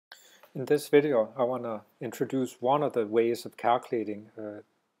In this video, I want to introduce one of the ways of calculating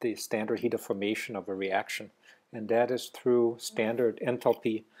the standard heat of formation of a reaction, and that is through standard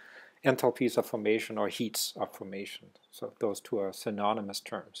enthalpies of formation or heats of formation. So those two are synonymous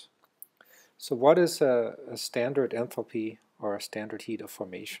terms. So what is a standard enthalpy or a standard heat of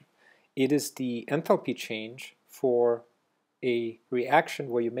formation? It is the enthalpy change for a reaction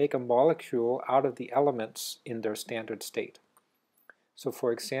where you make a molecule out of the elements in their standard state. So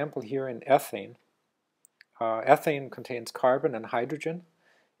for example, here in ethane, ethane contains carbon and hydrogen,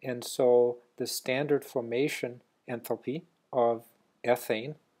 and so the standard formation enthalpy of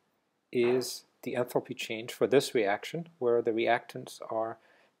ethane is the enthalpy change for this reaction, where the reactants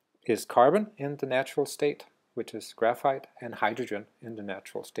is carbon in the natural state, which is graphite, and hydrogen in the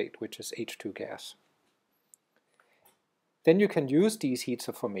natural state, which is H2 gas. Then you can use these heats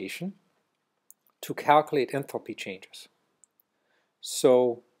of formation to calculate enthalpy changes.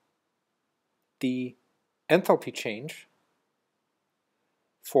 So the enthalpy change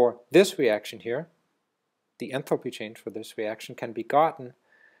for this reaction here, the enthalpy change for this reaction can be gotten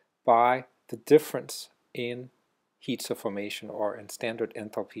by the difference in heats of formation or in standard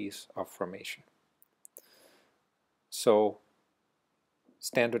enthalpies of formation. So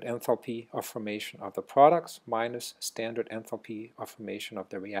standard enthalpy of formation of the products minus standard enthalpy of formation of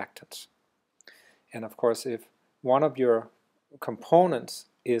the reactants. And of course, if one of your components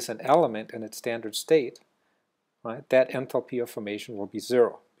is an element in its standard state, right, that enthalpy of formation will be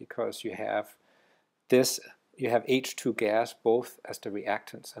 0 because you have H2 gas both as the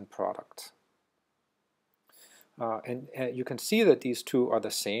reactants and products. And you can see that these two are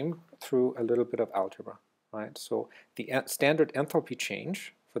the same through a little bit of algebra, right? So the standard enthalpy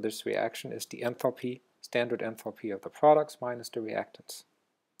change for this reaction is the standard enthalpy of the products minus the reactants.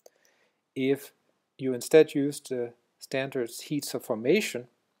 If you instead use the standard heats of formation,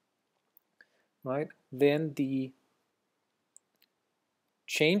 right, then the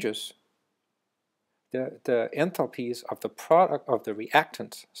changes, the enthalpies of the product of the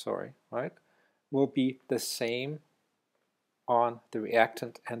reactants, right, will be the same on the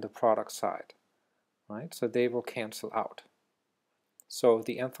reactant and the product side, right? So they will cancel out. So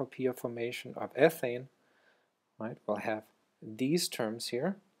the enthalpy of formation of ethane, right, will have these terms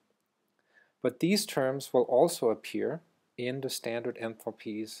here, but these terms will also appear in the standard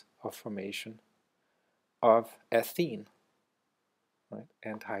enthalpies of formation of ethene, right,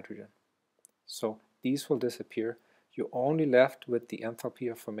 and hydrogen. So these will disappear. You're only left with the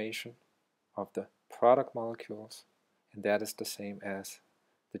enthalpy of formation of the product molecules, and that is the same as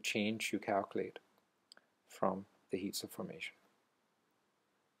the change you calculate from the heats of formation.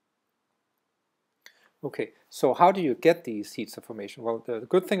 Okay, so how do you get these heats of formation? Well, the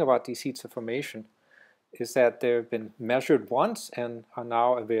good thing about these heats of formation is that they've been measured once and are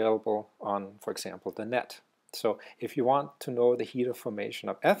now available on, for example, the net. So if you want to know the heat of formation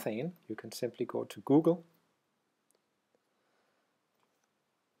of ethane, you can simply go to Google,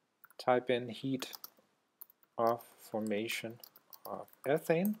 type in heat of formation of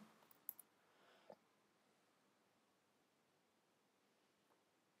ethane,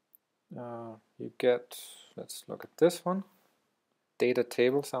 you get, let's look at this one, data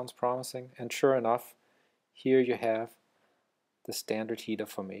table sounds promising, and sure enough, here you have the standard heat of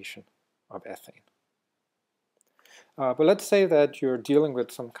formation of ethane. But let's say that you're dealing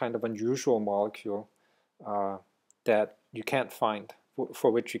with some kind of unusual molecule that you can't find, for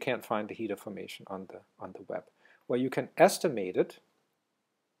which you can't find the heat of formation on the web. Well, you can estimate it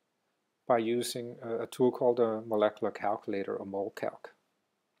by using a tool called a molecular calculator, or MolCalc.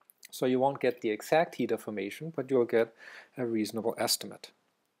 So you won't get the exact heat of formation, but you'll get a reasonable estimate.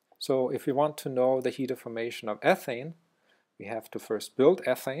 So if we want to know the heat of formation of ethane, we have to first build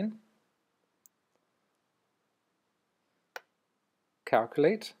ethane,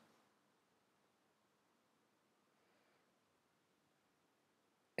 calculate,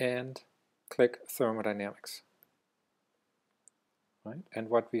 and click thermodynamics. Right? And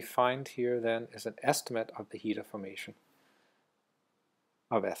what we find here then is an estimate of the heat of formation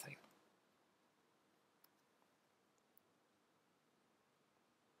of ethane.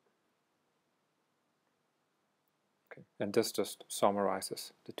 Okay. And this just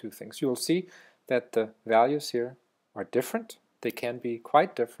summarizes the two things. You'll see that the values here are different. They can be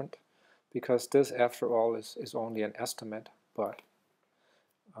quite different because this, after all, is only an estimate, but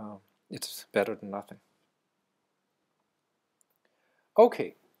it's better than nothing.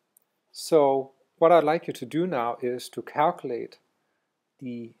 Okay, so what I'd like you to do now is to calculate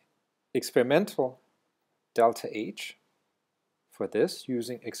the experimental delta H for this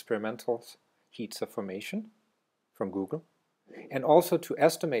using experimental heats of formation from Google, and also to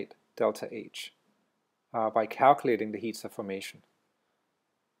estimate delta H by calculating the heats of formation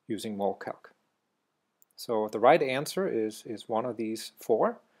using MolCalc. So the right answer is one of these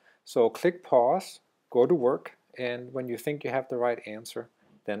four. So click pause, go to work, and when you think you have the right answer,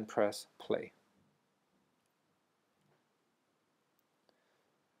 then press play.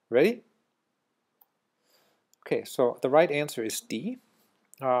 Ready? Okay, so the right answer is D.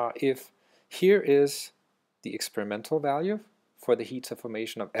 If here is the experimental value for the heats of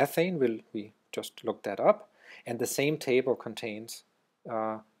formation of ethane, we just looked that up, and the same table contains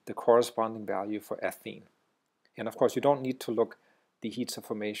the corresponding value for ethene. And of course, you don't need to look the heat of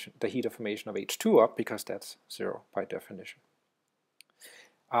formation of H2 up, because that's 0 by definition.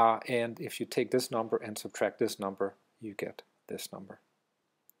 And if you take this number and subtract this number, you get this number.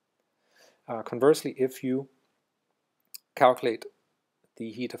 Conversely, if you calculate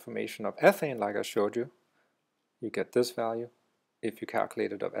the heat of formation of ethane, like I showed you, you get this value. If you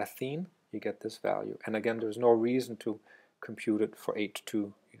calculate it of ethene, you get this value. And again, there's no reason to compute it for H2.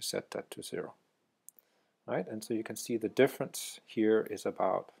 You set that to 0. Right? And so you can see the difference here is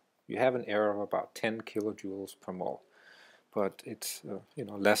about, you have an error of about 10 kilojoules per mole, but it's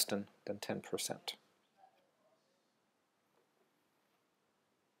less than 10%.